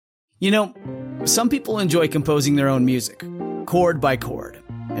You know, some people enjoy composing their own music, chord by chord,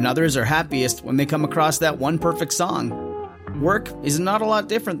 and others are happiest when they come across that one perfect song. Work is not a lot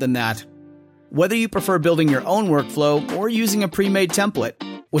different than that. Whether you prefer building your own workflow or using a pre-made template,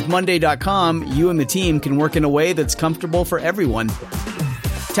 with Monday.com, you and the team can work in a way that's comfortable for everyone.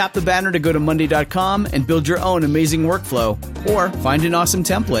 Tap the banner to go to Monday.com and build your own amazing workflow, or find an awesome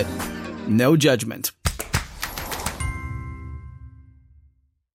template. No judgment.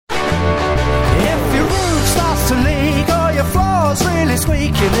 If your roof starts to leak or your floor's really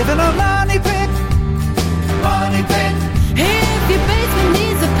squeak, you live in a money pit. Money pit. If your basement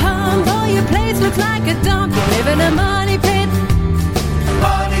needs a pump or your place looks like a dump, you live in a money pit.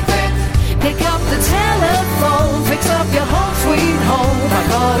 Money pit. Pick up the telephone, fix up your home sweet home by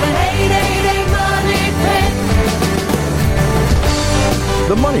calling 888-MONEY-PIT.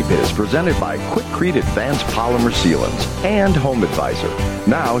 The Money Pit is presented by Quickcrete Advanced Polymer Sealants and Home Advisor.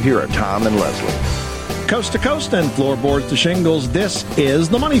 Now, here are Tom and Leslie. Coast to coast and floorboards to shingles, this is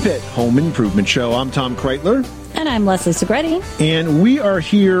the Money Pit Home Improvement Show. I'm Tom Kreitler. And I'm Leslie Segretti. And we are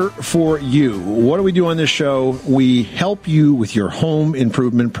here for you. What do we do on this show? We help you with your home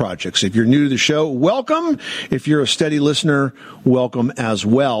improvement projects. If you're new to the show, welcome. If you're a steady listener, welcome as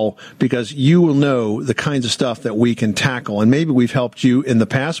well, because you will know the kinds of stuff that we can tackle. And maybe we've helped you in the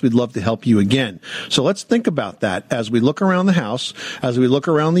past. We'd love to help you again. So let's think about that as we look around the house, as we look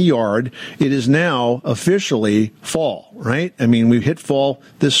around the yard. It is now officially fall, right? I mean, we've hit fall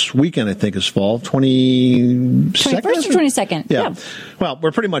this weekend, I think is fall, 21st or 22nd. Yeah. Well,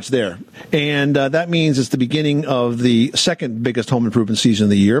 we're pretty much there. And that means it's the beginning of the second biggest home improvement season of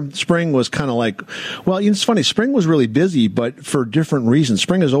the year. Spring was kind of like, well, it's funny. Spring was really busy, but for different reasons.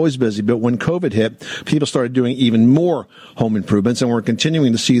 Spring is always busy, but when COVID hit, people started doing even more home improvements, and we're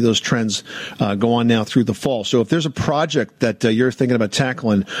continuing to see those trends go on now through the fall. So if there's a project that you're thinking about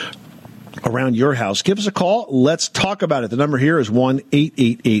tackling around your house, give us a call. Let's talk about it. The number here is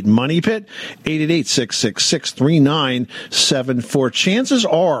 1-888-MONEY-PIT, 888-666-3974. Chances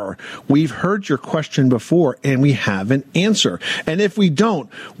are we've heard your question before and we have an answer. And if we don't,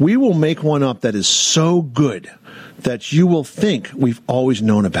 we will make one up that is so good that you will think we've always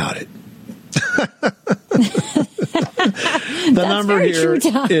known about it. The number here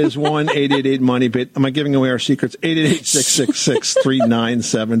is 1-888-MONEY-PIT. Am I giving away our secrets?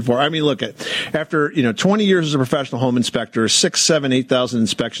 888-666-3974. I mean, look, after 20 years as a professional home inspector, 6,000, 7,000, 8,000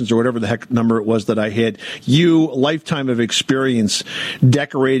 inspections, or whatever the heck number it was that I hit, lifetime of experience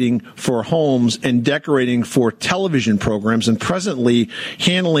decorating for homes and decorating for television programs, and presently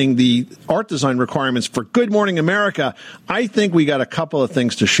handling the art design requirements for Good Morning America, I think we got a couple of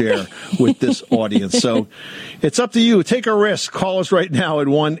things to share with this audience. So it's up to you. Take a risk. Call us right now at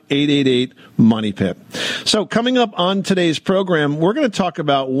 1-888-MONEY-PIT. So coming up on today's program, we're going to talk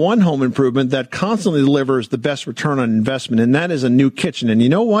about one home improvement that constantly delivers the best return on investment, and that is a new kitchen. And you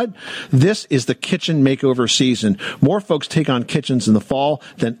know what? This is the kitchen makeover season. More folks take on kitchens in the fall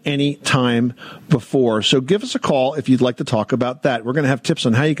than any time before. So give us a call if you'd like to talk about that. We're going to have tips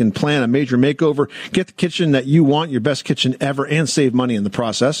on how you can plan a major makeover, get the kitchen that you want, your best kitchen ever, and save money in the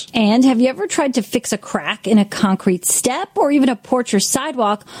process. And have you ever tried to fix a crack in a concrete step or even a porch or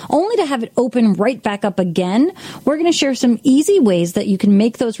sidewalk only to have it open right back up again? We're going to share some easy ways that you can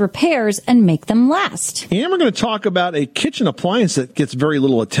make those repairs and make them last. And we're going to talk about a kitchen appliance that gets very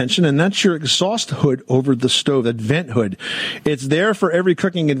little attention, and that's your exhaust hood over the stove, that vent hood. It's there for every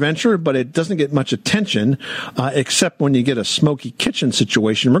cooking adventure, but it doesn't get much attention except when you get a smoky kitchen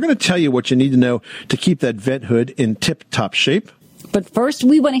situation. We're going to tell you what you need to know to keep that vent hood in tip-top shape. But first,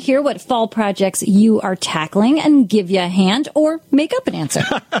 we want to hear what fall projects you are tackling and give you a hand or make up an answer.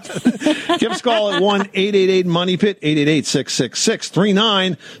 Give us a call at 1-888-MONEY-PIT,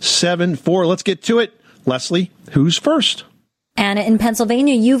 888-666-3974. Let's get to it. Leslie, who's first? Anna in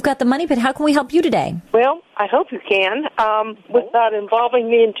Pennsylvania, you've got the Money Pit. How can we help you today? Well, I hope you can, without involving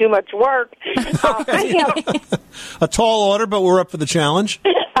me in too much work. A tall order, but we're up for the challenge.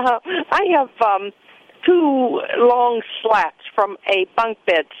 I have 2 long slats from a bunk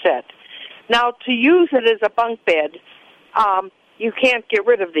bed set. Now, to use it as a bunk bed, you can't get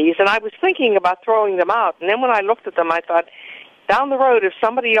rid of these. And I was thinking about throwing them out. And then when I looked at them, I thought, down the road, if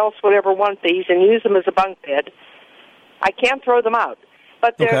somebody else would ever want these and use them as a bunk bed, I can't throw them out.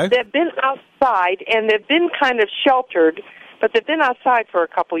 But they've been outside, and they've been kind of sheltered, but they've been outside for a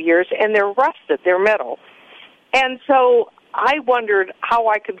couple years, and they're rusted. They're metal. And so I wondered how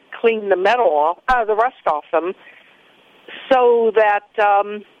I could clean the the rust off them, so that,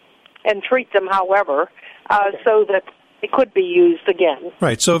 and treat them, however, so that it could be used again.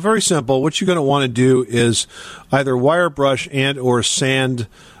 Right. So very simple. What you're going to want to do is either wire brush and or sand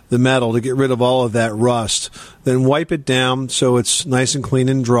the metal to get rid of all of that rust. Then wipe it down so it's nice and clean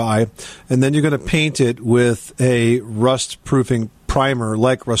and dry. And then you're going to paint it with a rust-proofing primer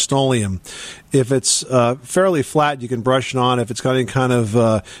like Rust-Oleum. If it's fairly flat, you can brush it on. If it's got any kind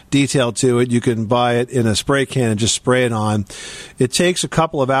of detail to it, you can buy it in a spray can and just spray it on. It takes a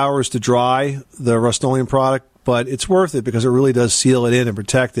couple of hours to dry the Rust-Oleum product, but it's worth it because it really does seal it in and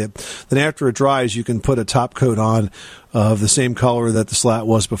protect it. Then after it dries, you can put a top coat on of the same color that the slat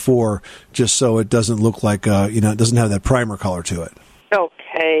was before, just so it doesn't look like, it doesn't have that primer color to it.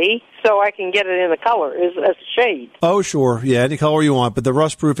 Okay, so I can get it in a color, as a shade. Oh, sure. Yeah, any color you want, but the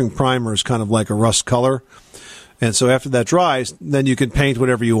rust-proofing primer is kind of like a rust color. And so after that dries, then you can paint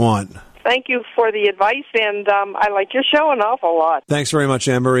whatever you want. Thank you for the advice, and I like your show an awful lot. Thanks very much,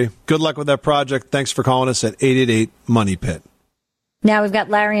 Anne-Marie. Good luck with that project. Thanks for calling us at 888-MONEY-PIT. Now we've got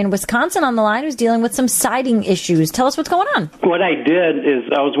Larry in Wisconsin on the line who's dealing with some siding issues. Tell us what's going on. What I did is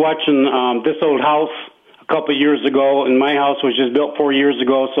I was watching This Old House a couple of years ago, and my house was just built 4 years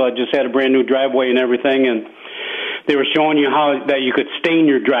ago, so I just had a brand new driveway and everything, and they were showing you how that you could stain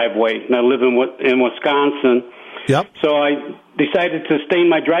your driveway. And I live in Wisconsin. Yep. So I decided to stain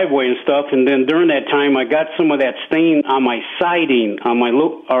my driveway and stuff, and then during that time, I got some of that stain on my siding, on my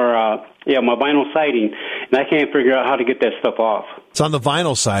my vinyl siding, and I can't figure out how to get that stuff off. It's on the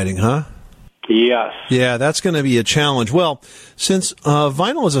vinyl siding, huh? Yes. Yeah, that's going to be a challenge. Well, since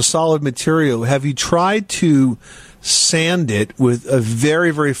vinyl is a solid material, have you tried to sand it with a very,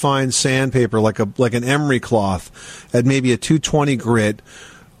 very fine sandpaper, like an emery cloth, at maybe a 220 grit?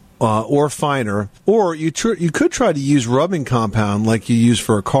 Or finer, or you could try to use rubbing compound like you use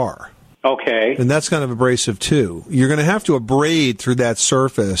for a car. Okay. And that's kind of abrasive too. You're going to have to abrade through that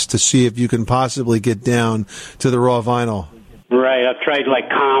surface to see if you can possibly get down to the raw vinyl. Right. I've tried like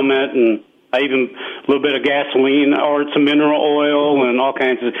Comet, and I even a little bit of gasoline or some mineral oil and all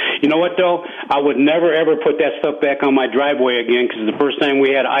kinds of. You know what though? I would never ever put that stuff back on my driveway again, because the first time we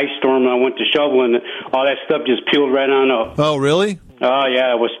had an ice storm and I went to shoveling, all that stuff just peeled right on up. Oh, really? Oh, yeah,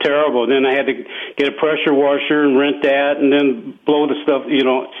 it was terrible. Then I had to get a pressure washer and rent that and then blow the stuff,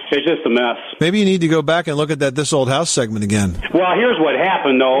 it's just a mess. Maybe you need to go back and look at that This Old House segment again. Well, here's what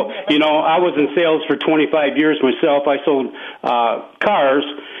happened, though. I was in sales for 25 years myself. I sold cars,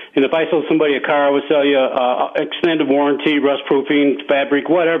 and if I sold somebody a car, I would sell you extended warranty, rust-proofing, fabric,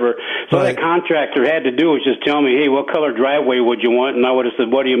 whatever. So That contractor had to do was just tell me, hey, what color driveway would you want? And I would have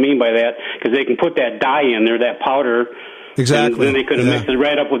said, what do you mean by that? Because they can put that dye in there, that powder. Exactly. And then they could have mixed it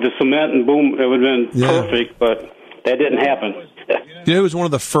right up with the cement, and boom, it would have been perfect, but that didn't happen. You know who was one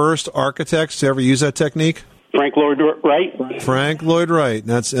of the first architects to ever use that technique? Frank Lloyd Wright. Frank Lloyd Wright.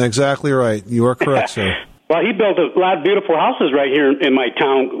 That's exactly right. You are correct, sir. Well, he built a lot of beautiful houses right here in my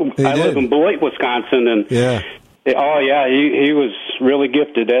town. I live in Beloit, Wisconsin, and he was really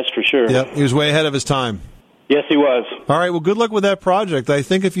gifted, that's for sure. Yep, he was way ahead of his time. Yes, he was. All right, well, good luck with that project. I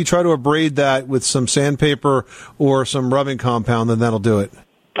think if you try to abrade that with some sandpaper or some rubbing compound, then that'll do it.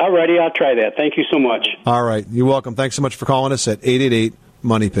 All righty, I'll try that. Thank you so much. All right, you're welcome. Thanks so much for calling us at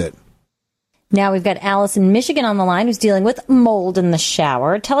 888-MONEY-PIT. Now we've got Alice in Michigan on the line who's dealing with mold in the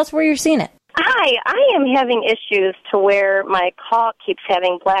shower. Tell us where you're seeing it. Hi, I am having issues to where my caulk keeps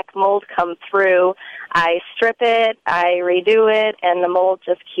having black mold come through. I strip it, I redo it, and the mold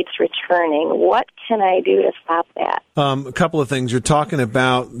just keeps returning. What can I do to stop that? A couple of things. You're talking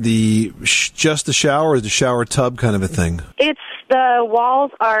about just the shower or the shower tub kind of a thing? It's the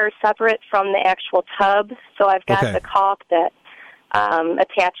walls are separate from the actual tub, so I've got the caulk that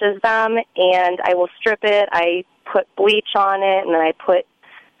attaches them, and I will strip it. I put bleach on it, and then I put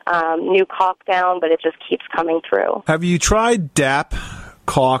new caulk down, but it just keeps coming through. Have you tried DAP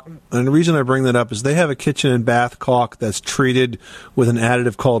caulk? And the reason I bring that up is they have a kitchen and bath caulk that's treated with an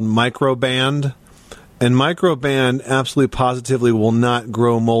additive called Microband. And Microband absolutely positively will not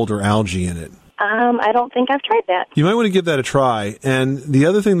grow mold or algae in it. I don't think I've tried that. You might want to give that a try. And the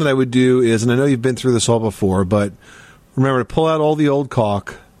other thing that I would do is, and I know you've been through this all before, but remember to pull out all the old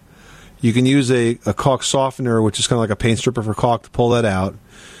caulk. You can use a caulk softener, which is kind of like a paint stripper for caulk, to pull that out.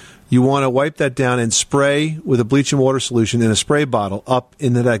 You want to wipe that down and spray with a bleach and water solution in a spray bottle up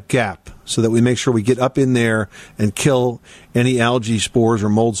into that gap so that we make sure we get up in there and kill any algae spores or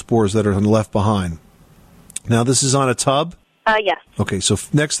mold spores that are left behind. Now, this is on a tub? Yes. Okay, so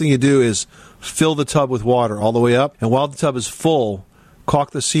next thing you do is fill the tub with water all the way up. And while the tub is full,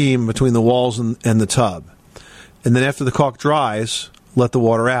 caulk the seam between the walls and the tub. And then after the caulk dries, let the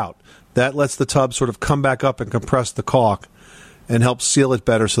water out. That lets the tub sort of come back up and compress the caulk and help seal it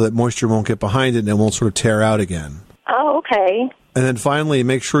better so that moisture won't get behind it and it won't sort of tear out again. Oh, okay. And then finally,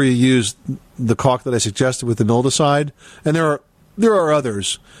 make sure you use the caulk that I suggested with the mildewcide. And there are There are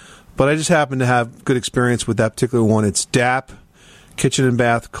others, but I just happen to have good experience with that particular one. It's DAP, kitchen and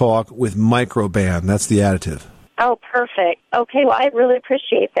bath caulk with microban. That's the additive. Oh, perfect. Okay, well, I really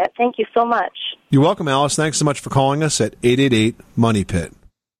appreciate that. Thank you so much. You're welcome, Alice. Thanks so much for calling us at 888-MONEY-PIT.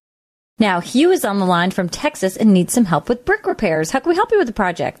 Now, Hugh is on the line from Texas and needs some help with brick repairs. How can we help you with the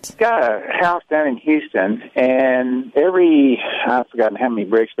project? Got a house down in Houston, and I've forgotten how many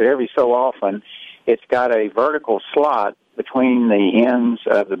bricks, but every so often it's got a vertical slot between the ends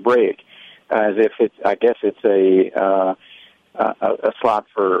of the brick, as if it's a slot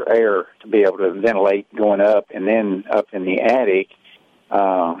for air to be able to ventilate going up, and then up in the attic,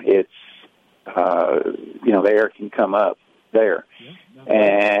 the air can come up there.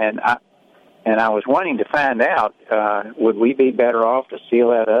 And I was wanting to find out, would we be better off to seal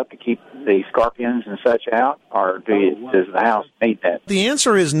that up to keep the scorpions and such out, or does the house need that? The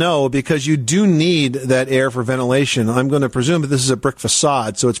answer is no, because you do need that air for ventilation. I'm going to presume that this is a brick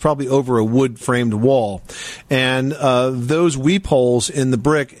facade, so it's probably over a wood-framed wall. And those weep holes in the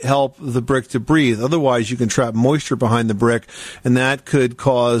brick help the brick to breathe. Otherwise, you can trap moisture behind the brick, and that could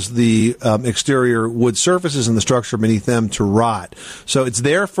cause the exterior wood surfaces and the structure beneath them to rot. So it's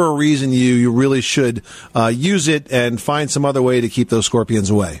there for a reason. You really should use it and find some other way to keep those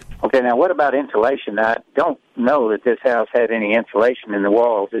scorpions away. Okay, now what about insulation? I don't know that this house had any insulation in the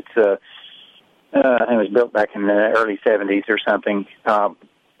walls. It was built back in the early 70s or something,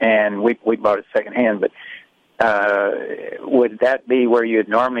 and we bought it secondhand. But would that be where you'd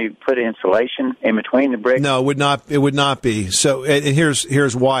normally put insulation in between the bricks? No, it would not. It would not be. So, and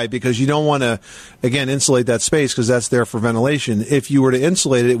here's why: because you don't want to, again, insulate that space because that's there for ventilation. If you were to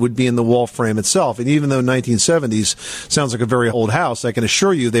insulate it, it would be in the wall frame itself. And even though 1970s sounds like a very old house, I can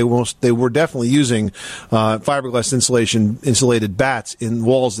assure you they were definitely using fiberglass insulated bats in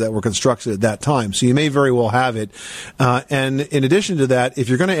walls that were constructed at that time. So you may very well have it. And in addition to that, if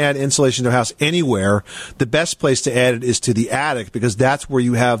you're going to add insulation to a house anywhere, the best place to add it is to the attic, because that's where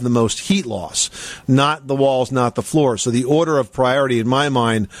you have the most heat loss, not the walls, not the floors. So the order of priority in my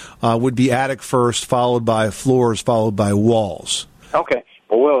mind would be attic first, followed by floors, followed by walls. Okay.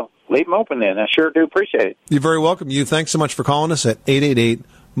 Well, we'll leave them open then. I sure do appreciate it. You're very welcome. You. Thanks so much for calling us at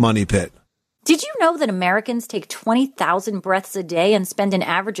 888-MONEY-PIT. Did you know that Americans take 20,000 breaths a day and spend an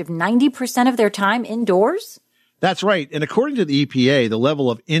average of 90% of their time indoors? That's right. And according to the EPA, the level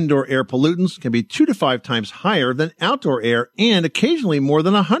of indoor air pollutants can be 2 to 5 times higher than outdoor air, and occasionally more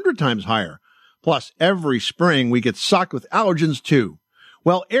than 100 times higher. Plus, every spring we get socked with allergens too.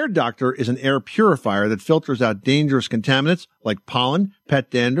 Well, Air Doctor is an air purifier that filters out dangerous contaminants like pollen,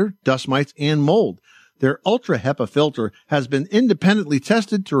 pet dander, dust mites, and mold. Their Ultra HEPA filter has been independently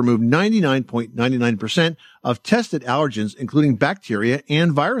tested to remove 99.99% of tested allergens, including bacteria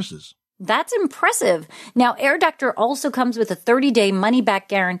and viruses. That's impressive. Now, Air Doctor also comes with a 30-day money-back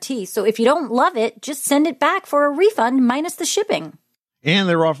guarantee, so if you don't love it, just send it back for a refund minus the shipping. And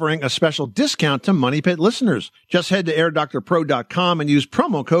they're offering a special discount to Money Pit listeners. Just head to airdoctorpro.com and use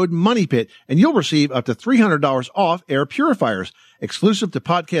promo code MONEYPIT, and you'll receive up to $300 off air purifiers. Exclusive to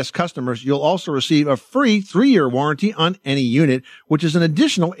podcast customers, you'll also receive a free 3-year warranty on any unit, which is an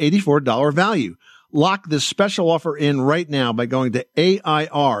additional $84 value. Lock this special offer in right now by going to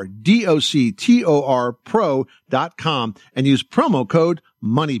airdoctorpro.com and use promo code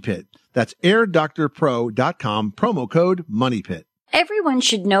MONEYPIT. That's airdoctorpro.com, promo code MONEYPIT. Everyone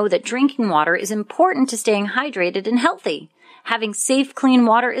should know that drinking water is important to staying hydrated and healthy. Having safe, clean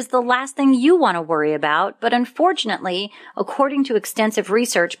water is the last thing you want to worry about, but unfortunately, according to extensive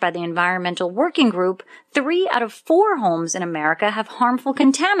research by the Environmental Working Group, 3 out of 4 homes in America have harmful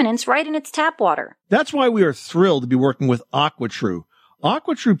contaminants right in its tap water. That's why we are thrilled to be working with AquaTrue.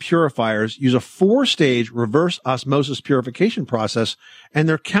 AquaTrue purifiers use a 4-stage reverse osmosis purification process, and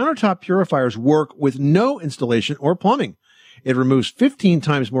their countertop purifiers work with no installation or plumbing. It removes 15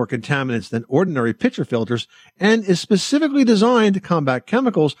 times more contaminants than ordinary pitcher filters and is specifically designed to combat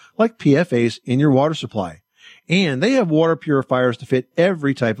chemicals like PFAS in your water supply. And they have water purifiers to fit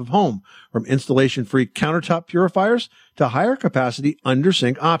every type of home, from installation-free countertop purifiers to higher capacity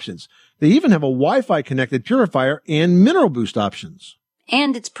under-sink options. They even have a Wi-Fi connected purifier and mineral boost options.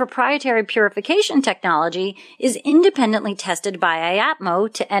 And its proprietary purification technology is independently tested by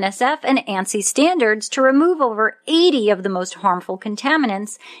IAPMO to NSF and ANSI standards to remove over 80 of the most harmful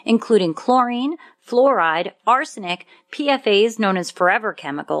contaminants, including chlorine, fluoride, arsenic, PFAS known as forever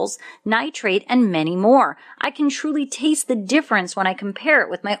chemicals, nitrate, and many more. I can truly taste the difference when I compare it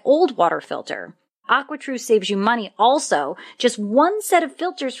with my old water filter. AquaTrue saves you money also. Just one set of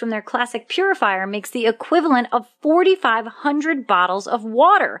filters from their classic purifier makes the equivalent of 4,500 bottles of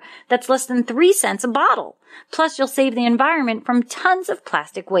water. That's less than 3 cents a bottle. Plus, you'll save the environment from tons of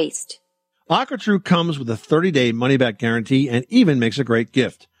plastic waste. AquaTrue comes with a 30-day money-back guarantee and even makes a great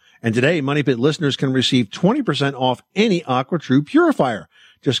gift. And today, Money Pit listeners can receive 20% off any AquaTrue purifier.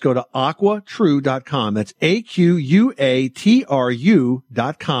 Just go to aquatrue.com. That's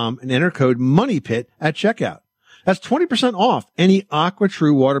AQUATRU.com and enter code MONEYPIT at checkout. That's 20% off any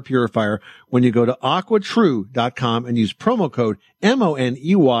AquaTrue water purifier when you go to aquatrue.com and use promo code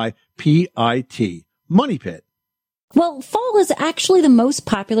MONEYPIT. Money Pit. Well, fall is actually the most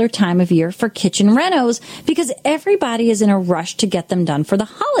popular time of year for kitchen renos because everybody is in a rush to get them done for the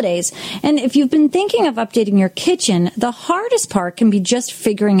holidays. And if you've been thinking of updating your kitchen, the hardest part can be just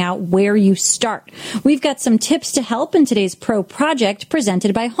figuring out where you start. We've got some tips to help in today's Pro Project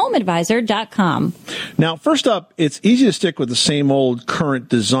presented by HomeAdvisor.com. Now, first up, it's easy to stick with the same old current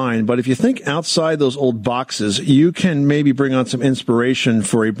design, but if you think outside those old boxes, you can maybe bring on some inspiration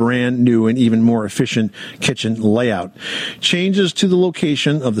for a brand new and even more efficient kitchen layout. Changes to the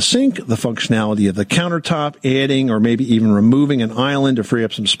location of the sink, the functionality of the countertop, adding or maybe even removing an island to free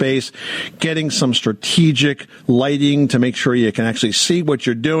up some space, getting some strategic lighting to make sure you can actually see what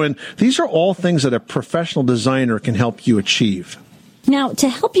you're doing. These are all things that a professional designer can help you achieve. Now, to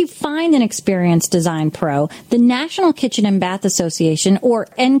help you find an experienced design pro, the National Kitchen and Bath Association, or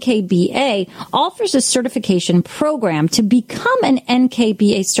NKBA, offers a certification program. To become an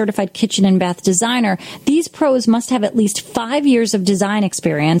NKBA certified kitchen and bath designer, these pros must have at least 5 years of design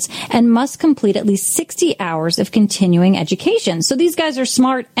experience and must complete at least 60 hours of continuing education. So these guys are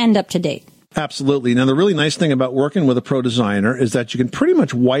smart and up to date. Absolutely. Now, the really nice thing about working with a pro designer is that you can pretty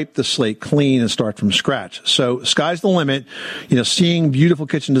much wipe the slate clean and start from scratch. So sky's the limit. You know, seeing beautiful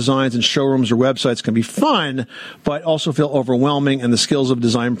kitchen designs in showrooms or websites can be fun, but also feel overwhelming. And the skills of a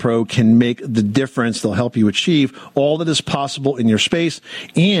design pro can make the difference. They'll help you achieve all that is possible in your space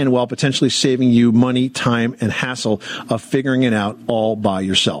and while potentially saving you money, time, and hassle of figuring it out all by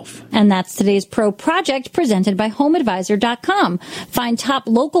yourself. And that's today's Pro Project presented by HomeAdvisor.com. Find top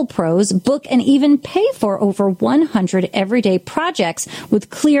local pros, book and even pay for over 100 everyday projects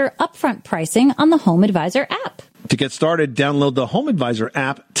with clear upfront pricing on the Home Advisor app. To get started, download the Home Advisor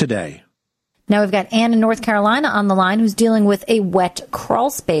app today. Now we've got Ann in North Carolina on the line who's dealing with a wet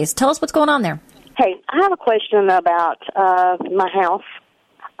crawl space. Tell us what's going on there. Hey, I have a question about my house.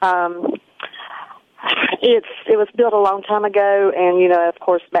 It was built a long time ago, and, you know, of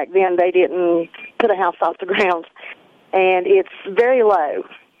course, back then they didn't put a house off the ground, and it's very low.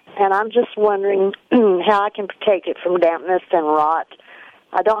 And I'm just wondering how I can protect it from dampness and rot.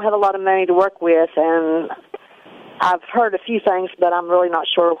 I don't have a lot of money to work with, and I've heard a few things, but I'm really not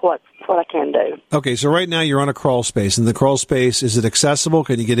sure what I can do. Okay, so right now you're on a crawl space. And the crawl space, is it accessible?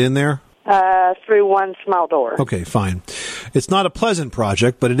 Can you get in there? Through one small door. Okay, fine. It's not a pleasant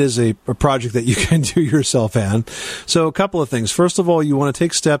project, but it is a project that you can do yourself, Ann. So a couple of things. First of all, you want to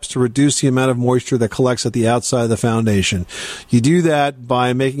take steps to reduce the amount of moisture that collects at the outside of the foundation. You do that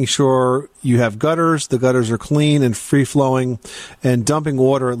by making sure you have gutters. The gutters are clean and free-flowing, and dumping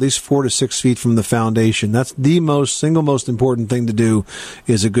water at least 4 to 6 feet from the foundation. That's the single most important thing to do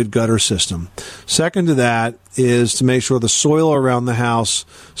is a good gutter system. Second to that is to make sure the soil around the house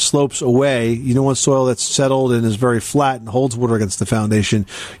slopes away. You don't want soil that's settled and is very flat and holds water against the foundation.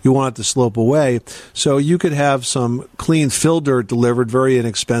 You want it to slope away. So you could have some clean fill dirt delivered, very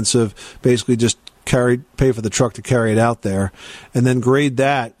inexpensive, basically just pay for the truck to carry it out there, and then grade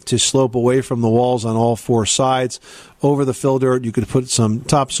that to slope away from the walls on all 4 sides. Over the fill dirt, you could put some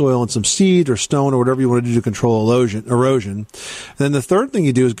topsoil and some seed or stone or whatever you want to do to control erosion. And then the third thing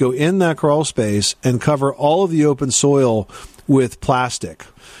you do is go in that crawl space and cover all of the open soil with plastic.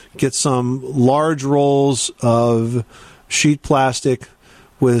 Get some large rolls of sheet plastic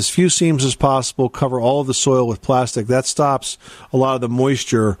with as few seams as possible. Cover all of the soil with plastic. That stops a lot of the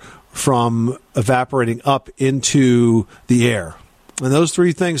moisture from evaporating up into the air. And those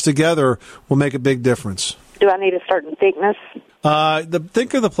 3 things together will make a big difference. Do I need a certain thickness? The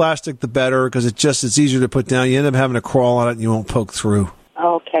thicker the plastic, the better, because it's easier to put down. You end up having to crawl on it and you won't poke through.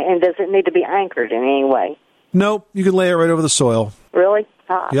 Okay, and does it need to be anchored in any way? Nope, you can lay it right over the soil. Really?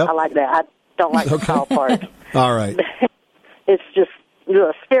 Yep. I like that. I don't like the tall part. All right. It's just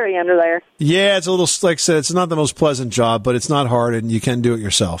scary under there. Yeah, it's a little, like I said, it's not the most pleasant job, but it's not hard, and you can do it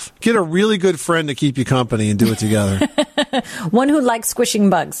yourself. Get a really good friend to keep you company and do it together. One who likes squishing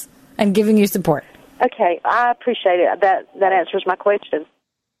bugs and giving you support. Okay, I appreciate it. That answers my question.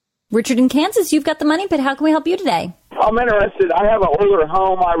 Richard in Kansas, you've got the money pit. How can we help you today? I'm interested. I have an older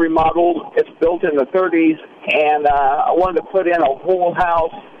home I remodeled. It's built in the 30s, and I wanted to put in a whole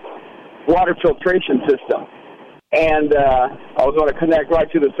house water filtration system. And I was going to connect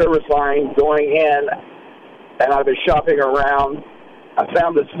right to the service line going in, and I've been shopping around. I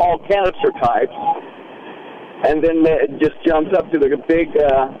found the small canister types, and then it just jumps up to the big,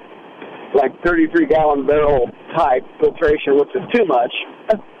 like 33-gallon barrel type filtration, which is too much.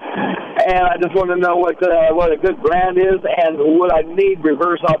 And I just want to know what a good brand is, and would I need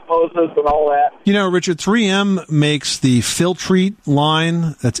reverse osmosis and all that. You know, Richard, 3M makes the Filtrete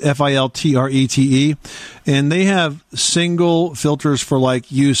line. That's Filtrete. And they have single filters for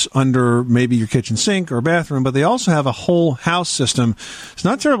like use under maybe your kitchen sink or bathroom, but they also have a whole house system. It's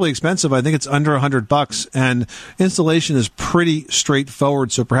not terribly expensive. I think it's under $100, and installation is pretty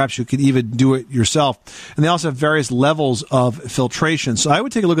straightforward. So perhaps you could even do it yourself. And they also have various levels of filtration. So I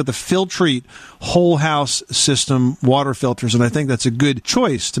would take a look at the Filtrete whole house system water filters, and I think that's a good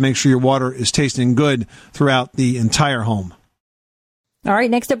choice to make sure your water is tasting good throughout the entire home. All right,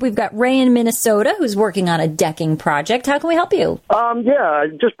 next up we've got Ray in Minnesota who's working on a decking project. How can we help you? I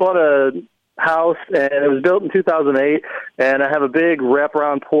just bought a house, and it was built in 2008, and I have a big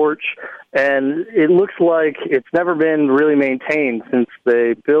wraparound porch, and it looks like it's never been really maintained since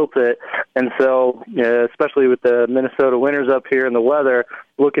they built it. And so, especially with the Minnesota winters up here and the weather,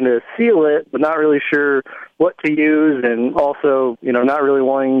 looking to seal it, but not really sure what to use, and also, not really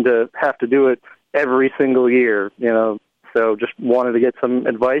wanting to have to do it every single year, So just wanted to get some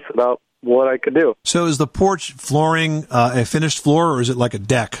advice about what I could do. So is the porch flooring a finished floor, or is it like a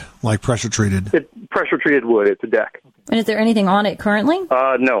deck, like pressure treated? It's pressure treated wood. It's a deck. And is there anything on it currently?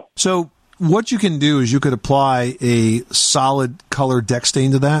 No. So what you can do is you could apply a solid color deck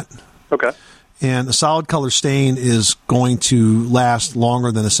stain to that. Okay. And a solid color stain is going to last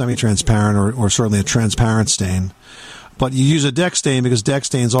longer than a semi-transparent or certainly a transparent stain. But you use a deck stain because deck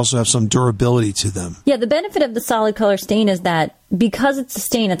stains also have some durability to them. Yeah, the benefit of the solid color stain is that because it's a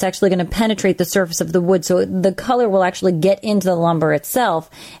stain, it's actually going to penetrate the surface of the wood, so the color will actually get into the lumber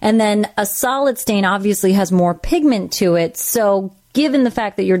itself. And then a solid stain obviously has more pigment to it, so given the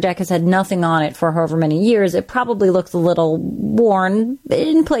fact that your deck has had nothing on it for however many years, it probably looks a little worn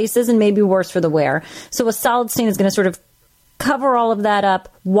in places and maybe worse for the wear. So a solid stain is going to sort of cover all of that up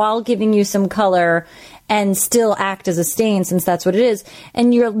while giving you some color and still act as a stain, since that's what it is.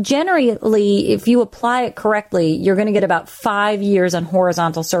 And you're generally, if you apply it correctly, you're going to get about 5 years on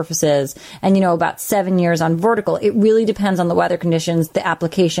horizontal surfaces and, about 7 years on vertical. It really depends on the weather conditions, the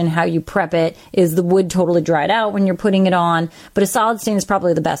application, how you prep it. Is the wood totally dried out when you're putting it on? But a solid stain is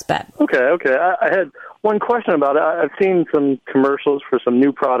probably the best bet. Okay. I had one question about it. I've seen some commercials for some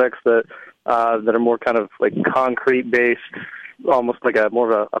new products that are more kind of like concrete based, almost like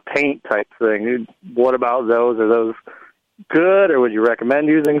more of a paint type thing. What about those? Are those good, or would you recommend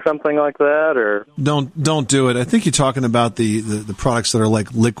using something like that? Or don't do it. I think you're talking about the products that are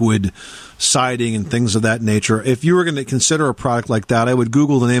like liquid siding and things of that nature. If you were going to consider a product like that, I would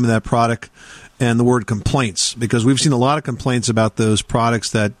Google the name of that product and the word complaints, because we've seen a lot of complaints about those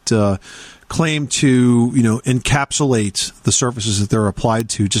products that claim to, encapsulate the surfaces that they're applied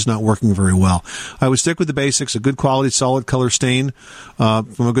to, just not working very well. I would stick with the basics. A good quality, solid color stain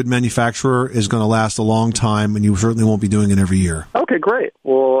from a good manufacturer is going to last a long time, and you certainly won't be doing it every year. Okay, great.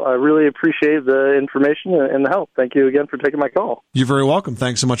 Well, I really appreciate the information and the help. Thank you again for taking my call. You're very welcome.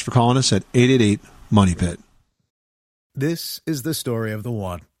 Thanks so much for calling us at 888-MONEY-PIT. This is the story of the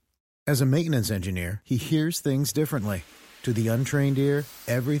one. As a maintenance engineer, he hears things differently. To the untrained ear,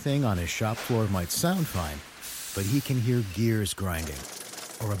 everything on his shop floor might sound fine, but he can hear gears grinding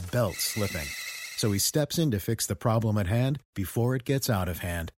or a belt slipping. So he steps in to fix the problem at hand before it gets out of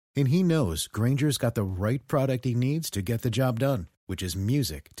hand. And he knows Grainger's got the right product he needs to get the job done, which is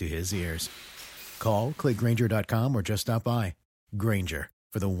music to his ears. Call, click Grainger.com, or just stop by. Grainger,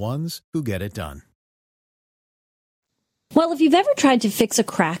 for the ones who get it done. Well, if you've ever tried to fix a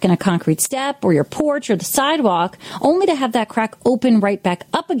crack in a concrete step or your porch or the sidewalk, only to have that crack open right back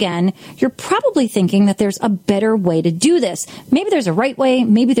up again, you're probably thinking that there's a better way to do this. Maybe there's a right way,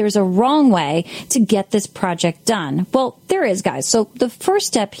 maybe there's a wrong way to get this project done. Well, there is, guys. So the first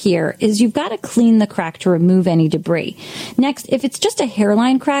step here is you've got to clean the crack to remove any debris. Next, if it's just a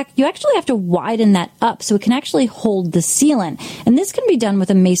hairline crack, you actually have to widen that up so it can actually hold the sealant. And this can be done with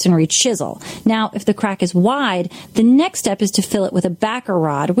a masonry chisel. Now, if the crack is wide, the next step is to fill it with a backer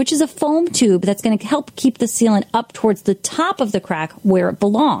rod, which is a foam tube that's going to help keep the sealant up towards the top of the crack where it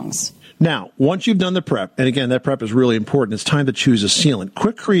belongs. Now, once you've done the prep, and again, that prep is really important, it's time to choose a sealant.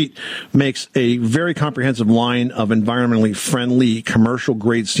 Quikrete makes a very comprehensive line of environmentally friendly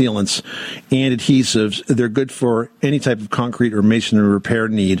commercial-grade sealants and adhesives. They're good for any type of concrete or masonry repair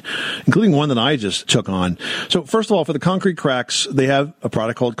need, including one that I just took on. So first of all, for the concrete cracks, they have a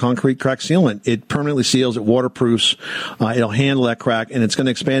product called Concrete Crack Sealant. It permanently seals, it waterproofs, it'll handle that crack, and it's going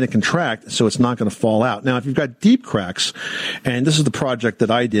to expand and contract, so it's not going to fall out. Now, if you've got deep cracks, and this is the project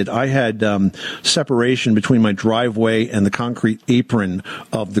that I did, I had separation between my driveway and the concrete apron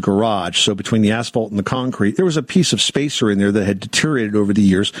of the garage. So between the asphalt and the concrete, there was a piece of spacer in there that had deteriorated over the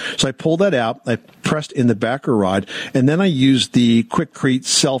years. So I pulled that out, I pressed in the backer rod, and then I used the Quikrete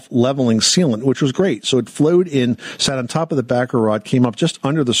self-leveling sealant, which was great. So it flowed in, sat on top of the backer rod, came up just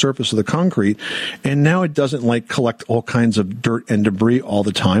under the surface of the concrete, and now it doesn't collect all kinds of dirt and debris all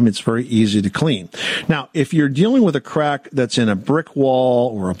the time. It's very easy to clean. Now, if you're dealing with a crack that's in a brick wall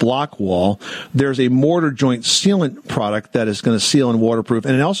or a block wall, there's a mortar joint sealant product that is going to seal and waterproof,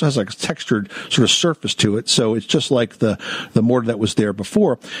 and it also has a textured sort of surface to it, so it's just like the mortar that was there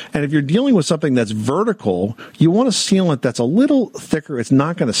before. And if you're dealing with something that's vertical, you want a sealant that's a little thicker, it's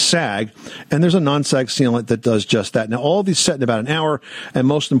not going to sag, and there's a non-sag sealant that does just that. Now, all of these set in about an hour, and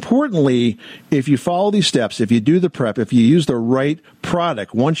most importantly, if you follow these steps, if you do the prep, if you use the right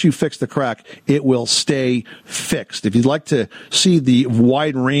product, once you fix the crack, it will stay fixed. If you'd like to see the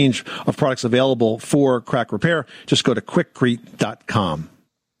wide range of products available for crack repair, just go to quikrete.com.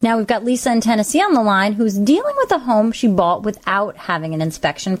 Now we've got Lisa in Tennessee on the line who's dealing with a home she bought without having an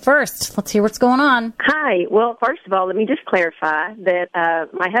inspection first. Let's hear what's going on. Hi. Well, first of all, let me just clarify that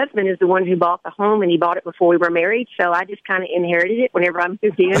my husband is the one who bought the home, and he bought it before we were married, so I just kind of inherited it whenever I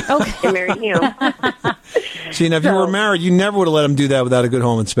moved in and married him. See, now if you were married, you never would have let him do that without a good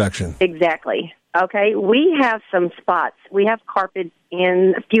home inspection. Exactly. Okay, we have some spots. We have carpet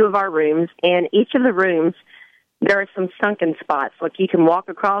in a few of our rooms, and each of the rooms, there are some sunken spots. Like you can walk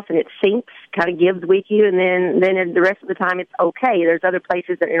across and it sinks, kind of gives with you, and then the rest of the time it's okay. There's other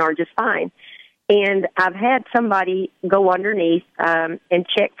places that are just fine. And I've had somebody go underneath and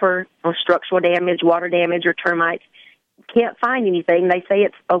check for structural damage, water damage, or termites. Can't find anything. They say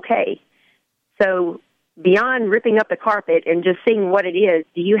it's okay. So beyond ripping up the carpet and just seeing what it is,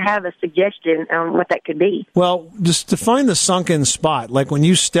 do you have a suggestion on what that could be? Well, just define the sunken spot. Like when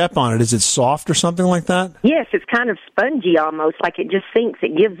you step on it, is it soft or something like that? Yes, it's kind of spongy almost, like it just sinks,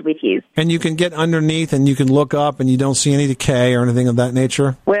 it gives with you. And you can get underneath and you can look up and you don't see any decay or anything of that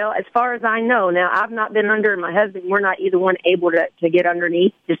nature? Well, as far as I know, now I've not been under, and my husband, we're not either one able to get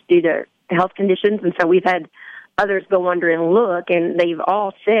underneath just due to health conditions, and so we've had others go under and look, and they've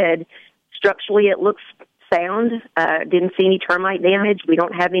all said structurally it looks sound. Didn't see any termite damage. We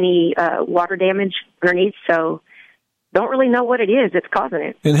don't have any water damage underneath, so don't really know what it is that's causing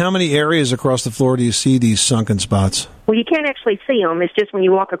it. In how many areas across the floor do you see these sunken spots? Well, you can't actually see them. It's just when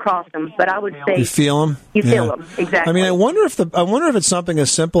you walk across them. But I would say you feel them. You feel them, exactly. I mean, I wonder if it's something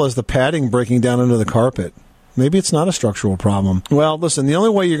as simple as the padding breaking down under the carpet. Maybe it's not a structural problem. Well, listen, the only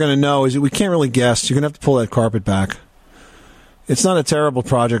way you're going to know is that we can't really guess. You're going to have to pull that carpet back. It's not a terrible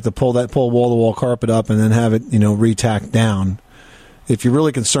project to pull wall-to-wall carpet up and then have it, re-tacked down. If you're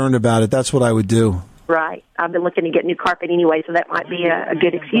really concerned about it, that's what I would do. Right. I've been looking to get new carpet anyway, so that might be a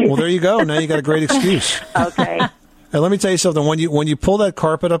good excuse. Well, there you go. Now you got a great excuse. Okay. Hey, let me tell you something. When you pull that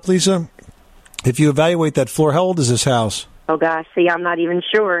carpet up, Lisa, if you evaluate that floor, how old is this house? Oh, gosh. See, I'm not even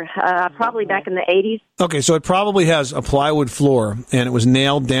sure. Probably back in the 80s. Okay, so it probably has a plywood floor, and it was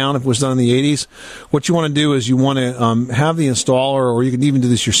nailed down if it was done in the 80s. What you want to do is you want to have the installer, or you can even do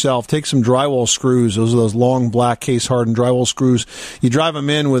this yourself, take some drywall screws. Those are those long, black, case-hardened drywall screws. You drive them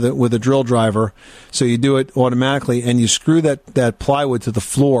in with a drill driver, so you do it automatically, and you screw that plywood to the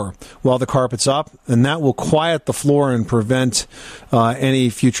floor while the carpet's up, and that will quiet the floor and prevent any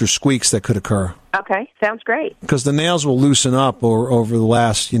future squeaks that could occur. Okay, sounds great. Because the nails will loosen up over the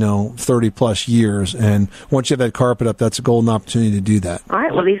last, 30-plus years. And once you have that carpet up, that's a golden opportunity to do that. All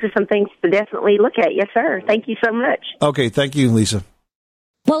right, well, these are some things to definitely look at. Yes, sir. Thank you so much. Okay, thank you, Lisa.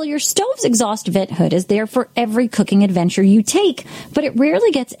 Well, your stove's exhaust vent hood is there for every cooking adventure you take, but it rarely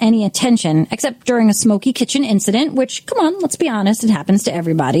gets any attention, except during a smoky kitchen incident, which, come on, let's be honest, it happens to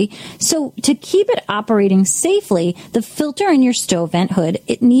everybody. So to keep it operating safely, the filter in your stove vent hood,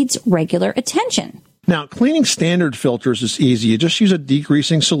 it needs regular attention. Now, cleaning standard filters is easy. You just use a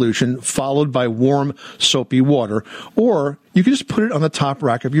degreasing solution followed by warm, soapy water, or you can just put it on the top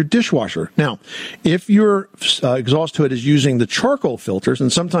rack of your dishwasher. Now, if your exhaust hood is using the charcoal filters,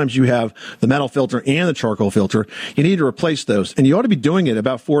 and sometimes you have the metal filter and the charcoal filter, you need to replace those. And you ought to be doing it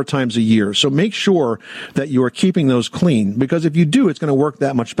about 4 times a year. So make sure that you are keeping those clean, because if you do, it's going to work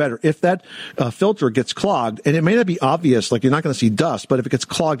that much better. If that filter gets clogged, and it may not be obvious, like you're not going to see dust, but if it gets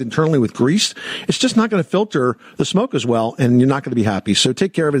clogged internally with grease, it's just not going to filter the smoke as well, and you're not going to be happy. So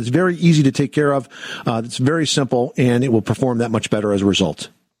take care of it. It's very easy to take care of. It's very simple, and it will perform that much better as a result.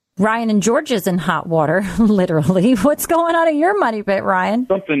 Ryan in Georgia's in hot water, literally. What's going on in your money pit, Ryan?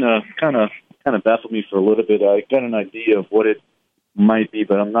 Something kind of baffled me for a little bit. I got an idea of what it might be,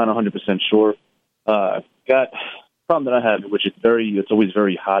 but I'm not 100% sure. Got a problem that I have, which is it's always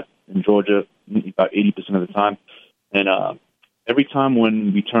very hot in Georgia, about 80% of the time. And every time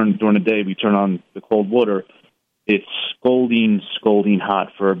when during the day, we turn on the cold water, it's scalding hot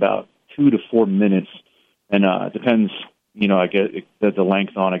for about 2 to 4 minutes. And depends, I guess the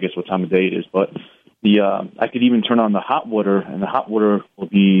length on, I guess, what time of day it is. But I could even turn on the hot water, and the hot water will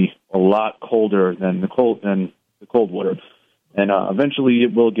be a lot colder than the cold water. And eventually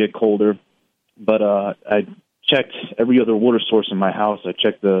it will get colder. But I checked every other water source in my house. I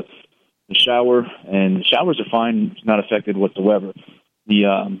checked the shower, and the showers are fine. It's not affected whatsoever. The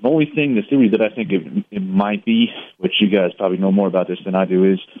only thing, the theory that I think it might be, which you guys probably know more about this than I do,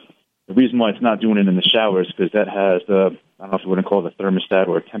 is the reason why it's not doing it in the shower is because that has I don't know if you want to call it a thermostat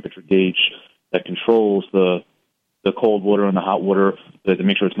or a temperature gauge that controls the cold water and the hot water to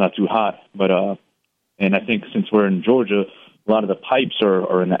make sure it's not too hot. But and I think since we're in Georgia, a lot of the pipes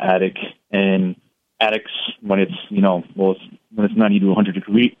are in the attic, and attics when it's when it's 90 to 100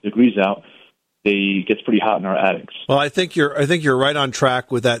 degrees out, it gets pretty hot in our attics. Well, I think you're right on track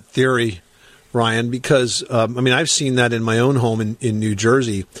with that theory, Ryan, because, I've seen that in my own home in New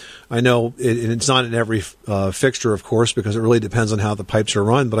Jersey. I know it's not in every fixture, of course, because it really depends on how the pipes are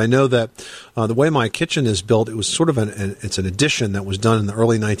run. But I know that the way my kitchen is built, it was sort of it's an addition that was done in the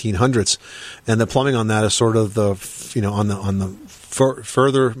early 1900s. And the plumbing on that is sort of on the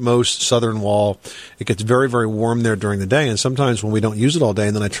furthermost southern wall. It gets very, very warm there during the day, and sometimes when we don't use it all day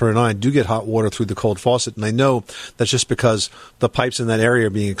and then I turn it on, I do get hot water through the cold faucet, and I know that's just because the pipes in that area are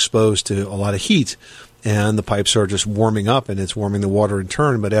being exposed to a lot of heat, and the pipes are just warming up, and it's warming the water in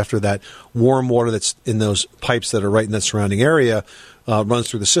turn. But after that warm water that's in those pipes that are right in that surrounding area runs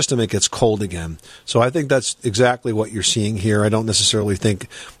through the system, it gets cold again. So I think that's exactly what you're seeing here. I don't necessarily think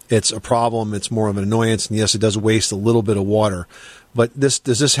it's a problem. It's more of an annoyance, and yes, it does waste a little bit of water. But does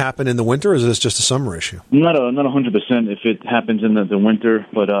this happen in the winter, or is this just a summer issue? Not 100% if it happens in the winter,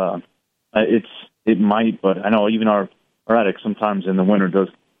 but it might. But I know even our attic sometimes in the winter does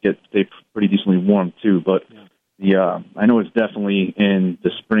stay pretty decently warm too. But I know it's definitely in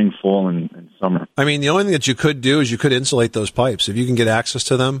the spring, fall, and summer. The only thing that you could do is you could insulate those pipes. If you can get access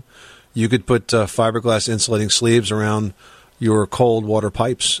to them, you could put fiberglass insulating sleeves around your cold water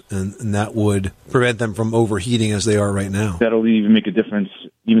pipes, and that would prevent them from overheating as they are right now. That'll even make a difference,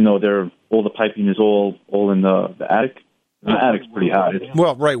 even though all the piping is all in the attic. The attic's pretty hot.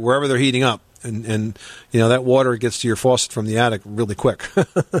 Well, right, wherever they're heating up. And that water gets to your faucet from the attic really quick.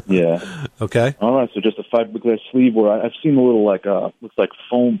 Yeah. Okay. All right, so just a fiberglass sleeve, or I've seen a little looks like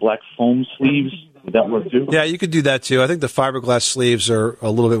black foam sleeves. Would that work too? Yeah, you could do that too. I think the fiberglass sleeves are a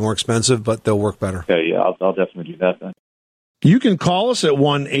little bit more expensive, but they'll work better. Okay, yeah, I'll definitely do that then. You can call us at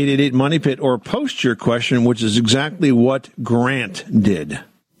 1-888-MONEYPIT or post your question, which is exactly what Grant did.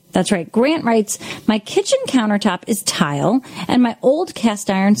 That's right. Grant writes, my kitchen countertop is tile and my old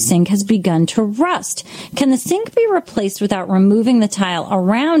cast iron sink has begun to rust. Can the sink be replaced without removing the tile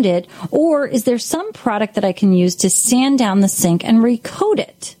around it, or is there some product that I can use to sand down the sink and recoat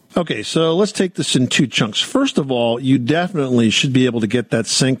it? Okay, so let's take this in two chunks. First of all, you definitely should be able to get that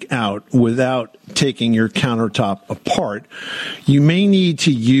sink out without taking your countertop apart. You may need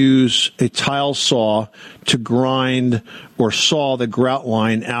to use a tile saw to grind or saw the grout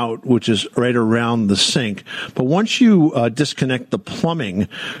line out, which is right around the sink. But once you disconnect the plumbing,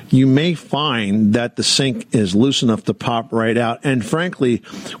 you may find that the sink is loose enough to pop right out. And frankly,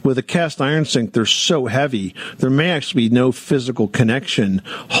 with a cast iron sink, they're so heavy, there may actually be no physical connection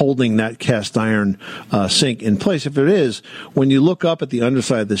holding that cast iron sink in place. If it is, when you look up at the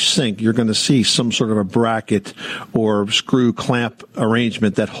underside of the sink, you're going to see some sort of a bracket or screw clamp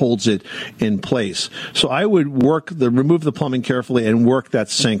arrangement that holds it in place. So I would remove the plumbing carefully and work that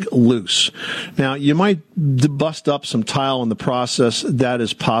sink loose. Now, you might bust up some tile in the process. That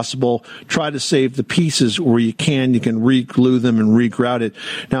is possible. Try to save the pieces where you can. You can re-glue them and re-grout it.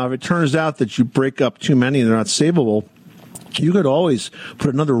 Now, if it turns out that you break up too many and they're not savable, you could always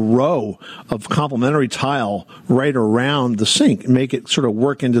put another row of complementary tile right around the sink and make it sort of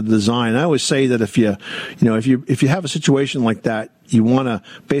work into the design. I always say that if you have a situation like that, you want to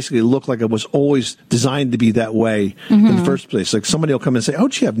basically look like it was always designed to be that way in the first place. Like somebody will come and say, "Oh,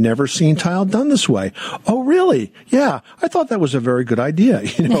 gee, I've never seen tile done this way." "Oh, really? Yeah, I thought that was a very good idea."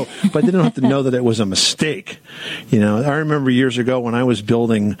 But they don't have to know that it was a mistake. I remember years ago when I was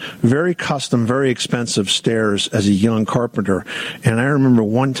building very custom, very expensive stairs as a young carpenter, and I remember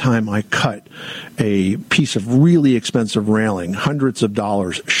one time I cut a piece of really expensive railing, hundreds of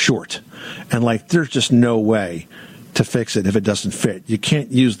dollars short, and there's just no way to fix it if it doesn't fit. You can't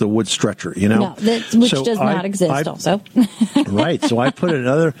use the wood stretcher, No, which does not exist also. Right. So I put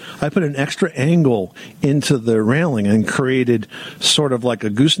an extra angle into the railing and created sort of like a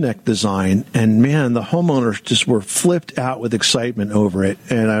gooseneck design. And man, the homeowners just were flipped out with excitement over it.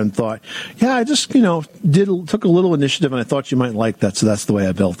 And I thought, yeah, I just, took a little initiative and I thought you might like that. So that's the way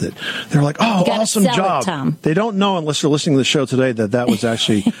I built it. They're like, "Oh, awesome job." Tom. They don't know unless they're listening to the show today that was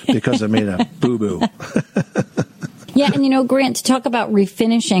actually because I made a boo-boo. Yeah, and Grant, to talk about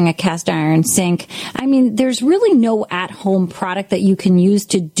refinishing a cast iron sink, there's really no at-home product that you can use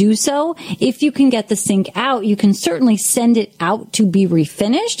to do so. If you can get the sink out, you can certainly send it out to be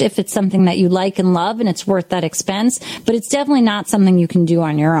refinished if it's something that you like and love and it's worth that expense, but it's definitely not something you can do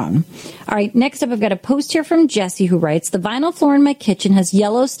on your own. All right, next up I've got a post here from Jesse who writes, "The vinyl floor in my kitchen has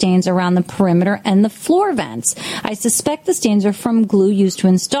yellow stains around the perimeter and the floor vents. I suspect the stains are from glue used to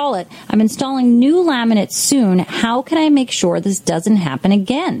install it. I'm installing new laminate soon. How can I make sure this doesn't happen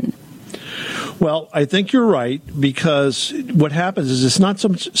again?" Well, I think you're right, because what happens is it's not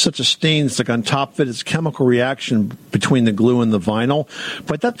such a stain that's on top of it. It's a chemical reaction between the glue and the vinyl.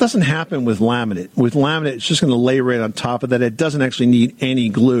 But that doesn't happen with laminate. With laminate, it's just going to lay right on top of that. It doesn't actually need any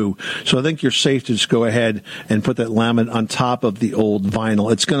glue. So I think you're safe to just go ahead and put that laminate on top of the old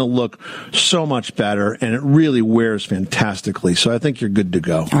vinyl. It's going to look so much better, and it really wears fantastically. So I think you're good to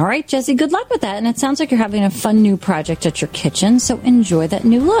go. All right, Jesse, good luck with that. And it sounds like you're having a fun new project at your kitchen, so enjoy that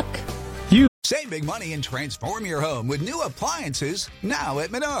new look. Save big money and transform your home with new appliances now at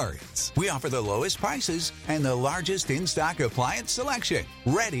Menards. We offer the lowest prices and the largest in-stock appliance selection.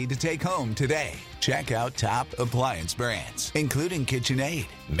 Ready to take home today. Check out top appliance brands, including KitchenAid,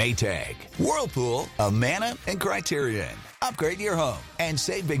 Maytag, Whirlpool, Amana, and Criterion. Upgrade your home and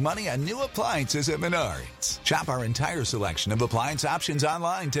save big money on new appliances at Menards. Shop our entire selection of appliance options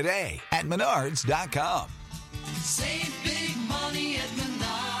online today at Menards.com. Save big money at Menards.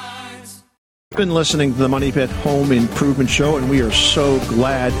 You've been listening to the Money Pit Home Improvement Show, and we are so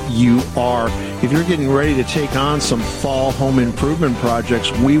glad you are. If you're getting ready to take on some fall home improvement projects,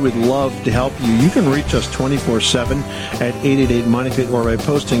 we would love to help you. You can reach us 24/7 at 888-MONEYPIT or by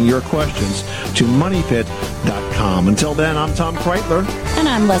posting your questions to moneypit.com. Until then, I'm Tom Kreitler. And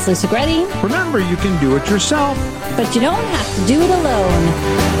I'm Leslie Segretti. Remember, you can do it yourself, but you don't have to do it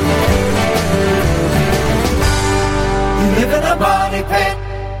alone.